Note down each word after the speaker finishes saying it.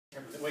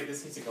wait,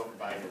 this needs to go for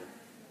Biden.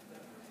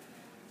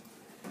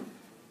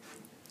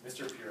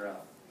 Mr. Purell.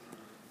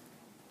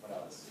 What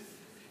else?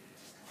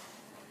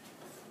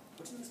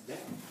 What's in this bag?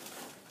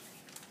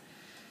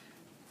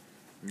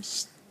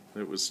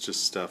 It was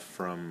just stuff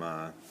from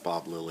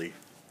Bob Lilly.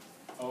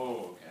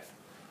 Oh, okay.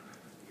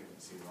 You can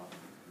see one.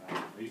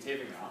 Are you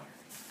taping now?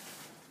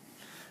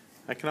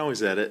 I can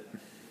always edit.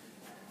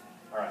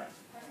 All right.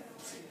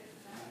 Let's see.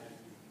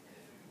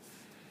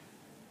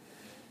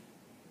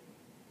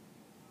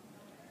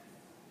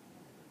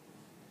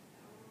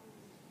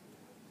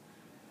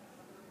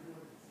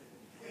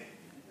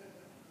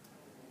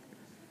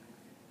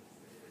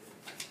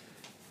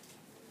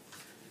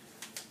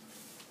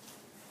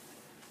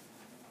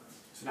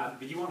 So now,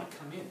 but you want to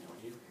come in,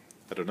 don't you?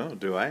 I don't know,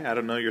 do I? I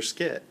don't know your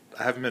skit.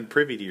 I haven't been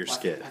privy to your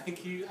skit. I think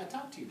I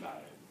talked to you about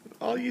it.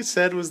 All you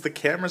said was the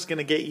camera's going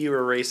to get you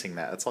erasing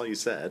that. That's all you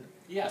said.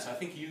 Yeah, so I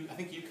think you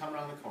come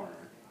around the corner.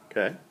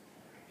 Okay.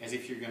 As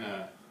if you're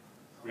gonna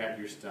grab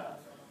your stuff.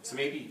 So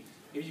maybe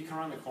you come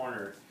around the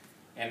corner,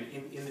 and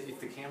if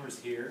the camera's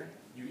here,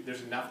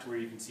 there's enough to where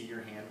you can see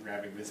your hand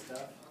grabbing this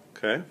stuff.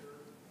 Okay.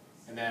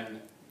 And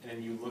then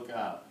you look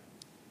up,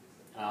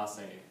 and I'll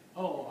say,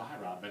 "Oh, hi,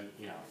 Rob," but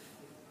you're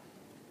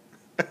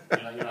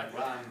like,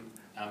 "Well,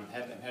 I'm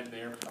headed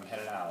there. I'm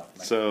headed out.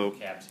 My so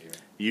cab's here."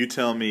 You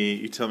tell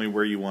me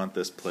where you want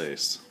this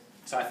placed.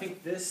 So I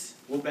think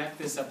we'll back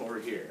this up over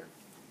here,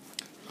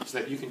 so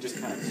that you can just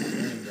kind of come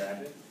in and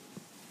grab it.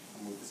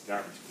 I'll move this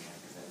garbage can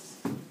because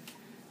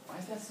why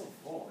is that so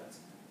full? It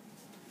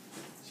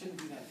shouldn't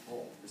be that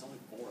full. There's only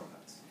 4 of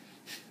us.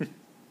 Can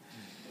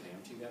I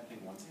empty that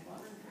thing once a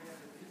month?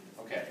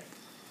 Okay.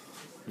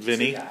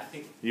 Vinny, so,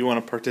 yeah, you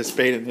want to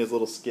participate in his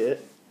little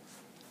skit?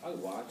 I'll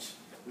watch.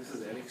 This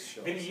is Eric's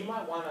show. Vinny, you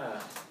might want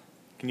to.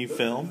 Can you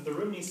film? The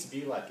room needs to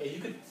be like. Hey,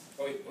 you could.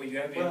 Oh, you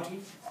have it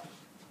empty?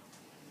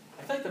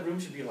 I feel like the room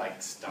should be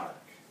like stark.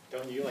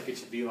 Don't you? Like it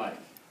should be like.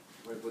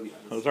 Well,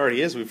 it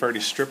already is. We've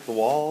already stripped the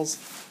walls.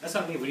 That's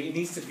what I mean. But it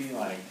needs to be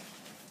like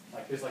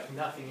there's like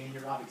nothing in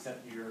your room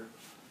except your.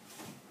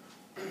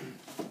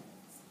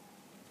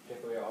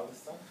 Take away all this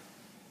stuff?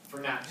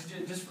 For now,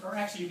 or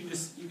actually, you can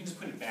just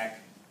put it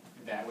back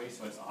that way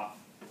so it's off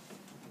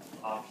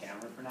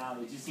camera for now.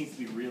 It just needs to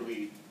be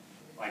really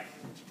like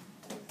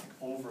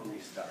overly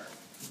stark.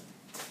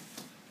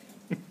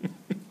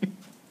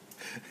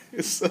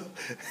 So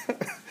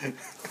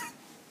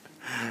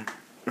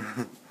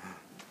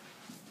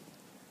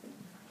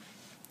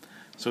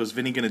So is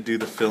Vinny going to do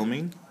the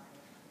filming?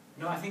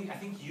 No, I think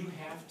you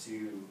have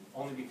to,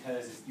 only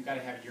because you got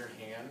to have your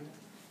hand.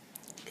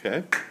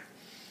 Okay.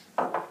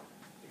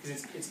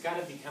 Because it's got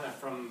to be kind of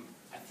from.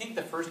 I think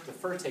the first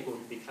take will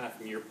be kind of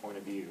from your point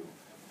of view.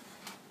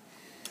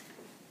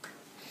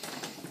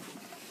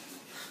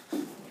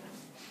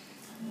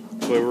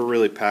 Boy, we're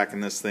really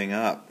packing this thing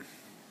up.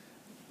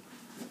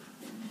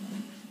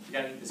 You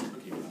got to eat this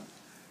cookie.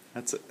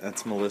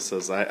 That's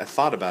Melissa's. I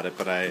thought about it,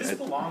 but This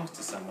belongs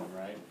to someone,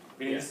 right?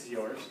 Vinny, this is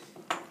yours.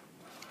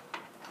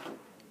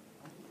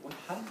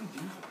 How did we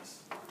do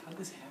this? How did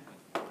this happen?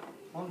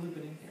 How long have we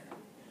been in here?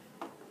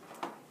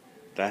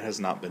 That has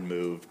not been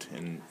moved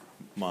in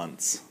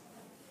months.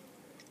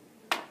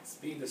 It's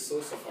been the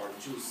source of our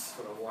juice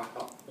for a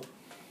while.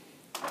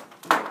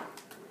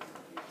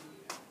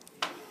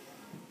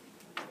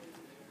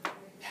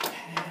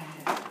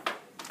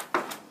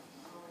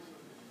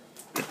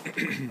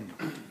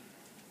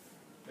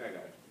 There, I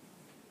got it.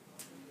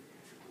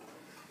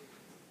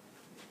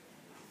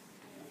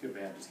 I feel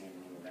bad just handing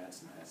you a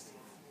rat's nest.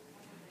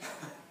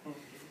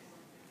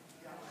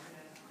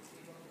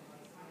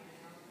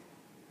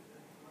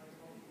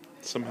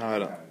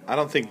 Somehow I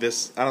don't think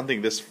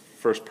this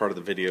first part of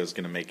the video is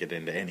going to make it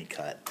into any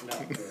cut. No,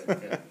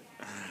 good.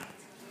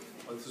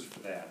 Oh, this is for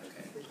that,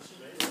 okay.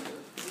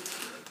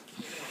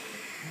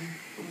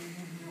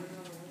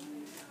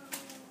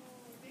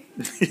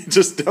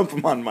 Just dump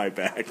them on my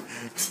back.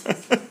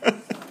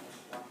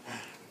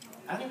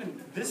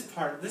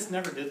 This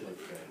never did look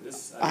good.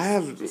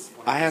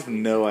 I have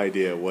no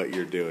idea what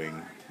you're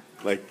doing.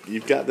 Like,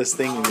 you've got this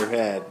thing in your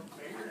head.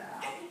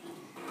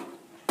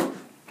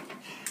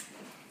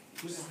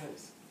 Whose is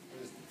this?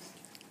 What is this?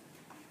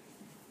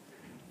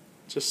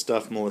 Just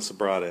stuff Melissa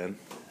brought in.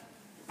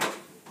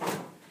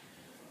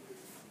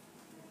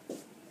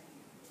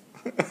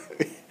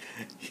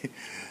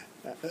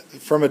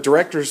 From a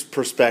director's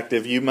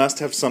perspective, you must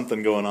have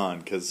something going on,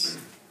 because...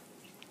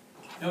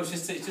 No, it's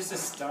just a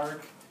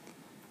stark,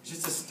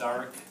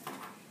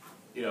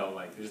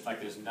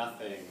 there's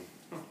nothing.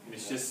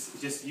 It's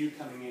just you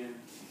coming in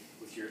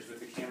with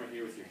the camera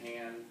here with your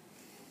hand,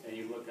 and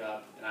you look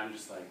up, and I'm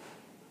like,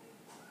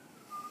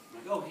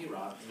 oh, hey,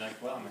 Rob. And like,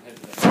 well, I'm headed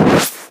to the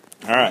airport.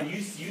 All right. And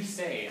you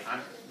say,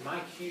 my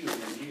cue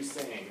is you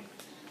saying,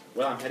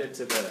 well, I'm headed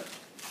to the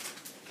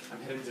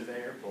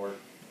airport.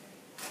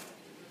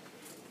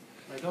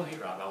 I'm like, oh, hey,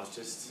 Rob, I was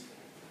just...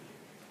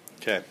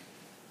 Okay.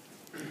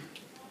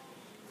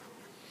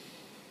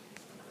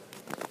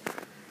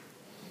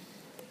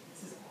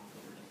 This is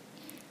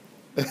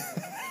awkward.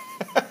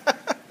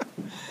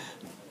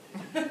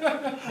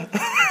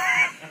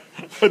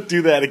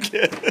 Do that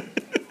again.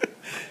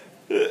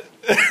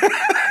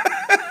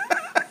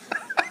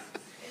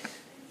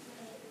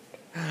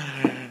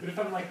 But if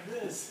I'm like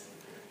this,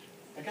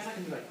 I guess I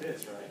can do like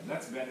this, right?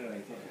 That's better, I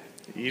think.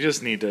 You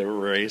just need to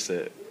erase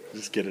it.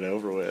 Just get it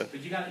over with.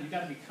 But you got to be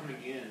coming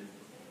in.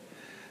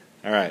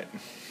 All right.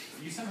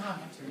 You somehow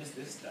have to miss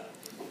this stuff.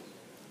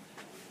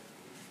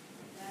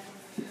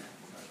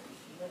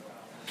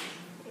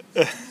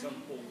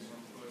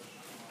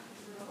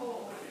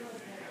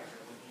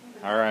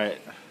 All right.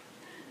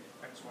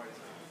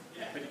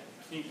 Yeah, but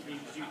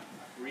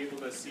were you able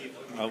to see it?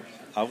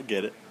 I'll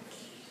get it.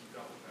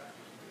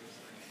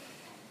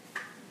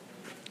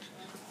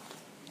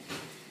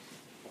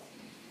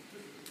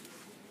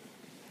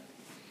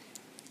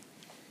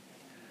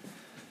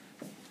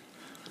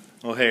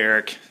 Oh, hey,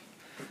 Eric.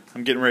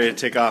 I'm getting ready to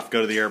take off, go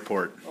to the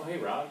airport. Oh, hey,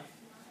 Rob.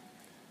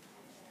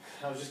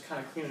 I was just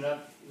kind of cleaning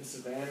up this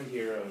van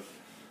here of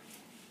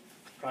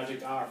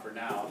Project R for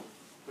now,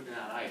 putting it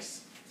on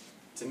ice.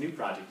 It's a new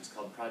project. It's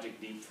called Project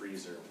Deep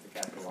Freezer with a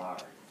capital R.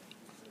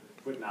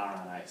 Putting R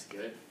on ice.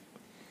 Get it?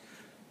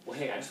 Well,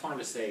 hey, I just wanted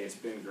to say it's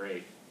been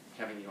great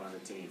having you on the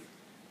team.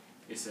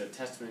 It's a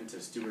testament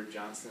to Stuart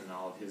Johnson and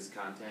all of his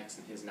contacts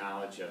and his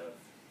knowledge of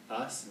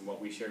us and what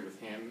we shared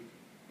with him,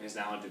 and his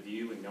knowledge of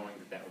you, and knowing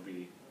that that would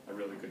be a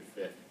really good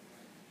fit.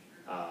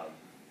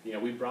 You know,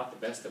 we brought the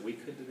best that we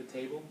could to the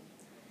table,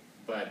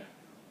 but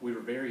we were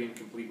very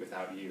incomplete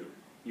without you.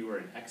 You were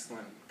an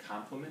excellent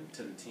complement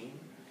to the team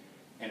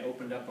and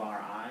opened up our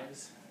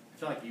eyes. I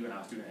feel like you and I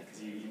was doing that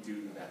because you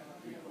do that.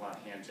 You have a lot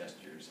of hand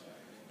gestures.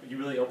 But you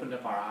really opened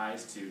up our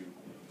eyes to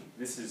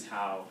this is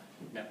how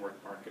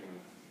network marketing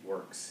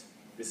works.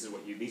 This is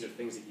what these are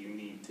things that you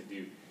need to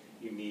do.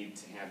 You need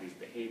to have these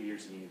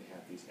behaviors, you need to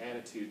have these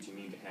attitudes, you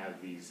need to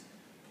have these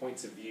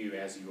points of view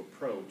as you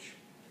approach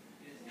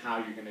how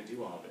you're going to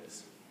do all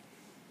this.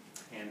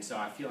 And so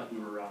I feel like we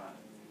were on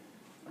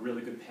a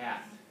really good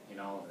path in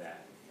all of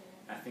that.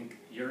 I think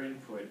your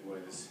input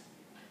was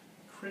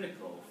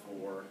critical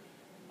for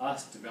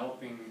us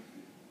developing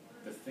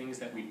the things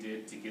that we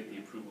did to get the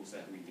approvals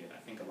that we did. I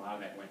think a lot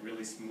of that went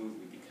really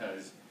smoothly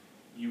because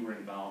you were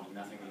involved in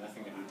nothing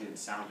that we did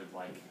sounded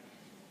like,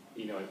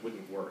 you know, it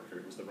wouldn't work or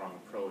it was the wrong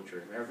approach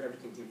or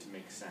everything seemed to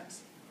make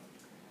sense.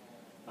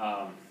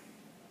 The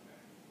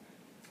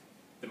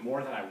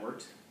more that I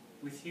worked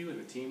with you and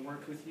the team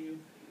worked with you,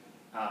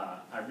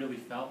 I really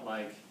felt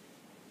like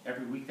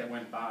every week that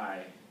went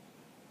by,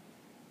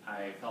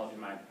 I felt in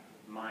my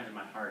mind and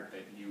my heart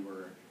that you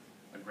were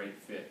a great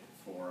fit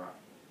for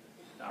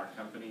our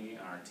company,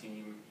 our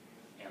team,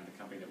 and the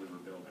company that we were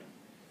building.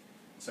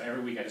 So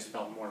every week I just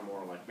felt more and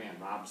more like, man,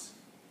 Rob's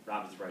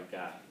the right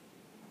guy.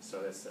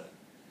 So it's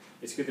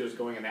good that it was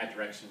going in that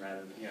direction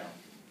rather than, you know,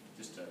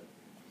 just a...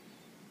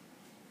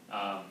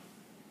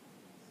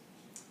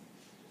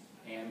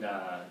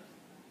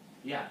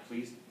 yeah,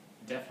 please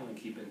definitely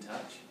keep in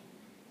touch.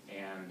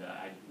 And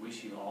I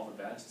wish you all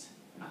the best.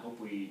 I hope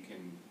we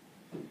can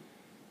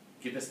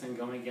get this thing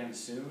going again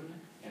soon,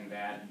 and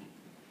that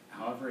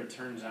however it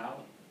turns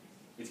out,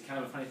 it's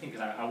kind of a funny thing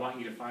because I want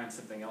you to find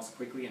something else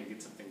quickly and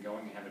get something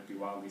going and have it be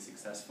wildly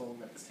successful.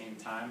 At the same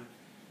time,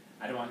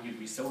 I don't want you to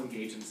be so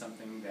engaged in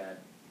something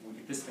that we'll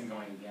get this thing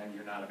going again,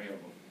 you're not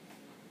available.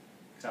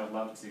 Because I would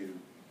love to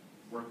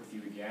work with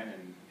you again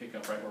and pick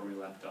up right where we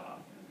left off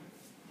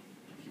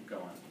and keep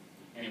going.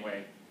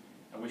 Anyway,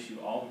 I wish you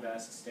all the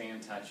best, stay in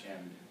touch,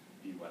 and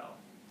be well.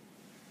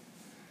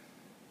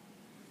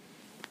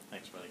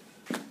 Thanks, buddy.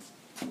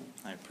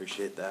 I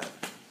appreciate that.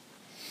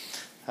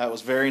 That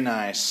was very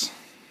nice.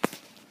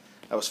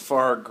 That was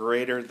far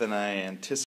greater than I anticipated.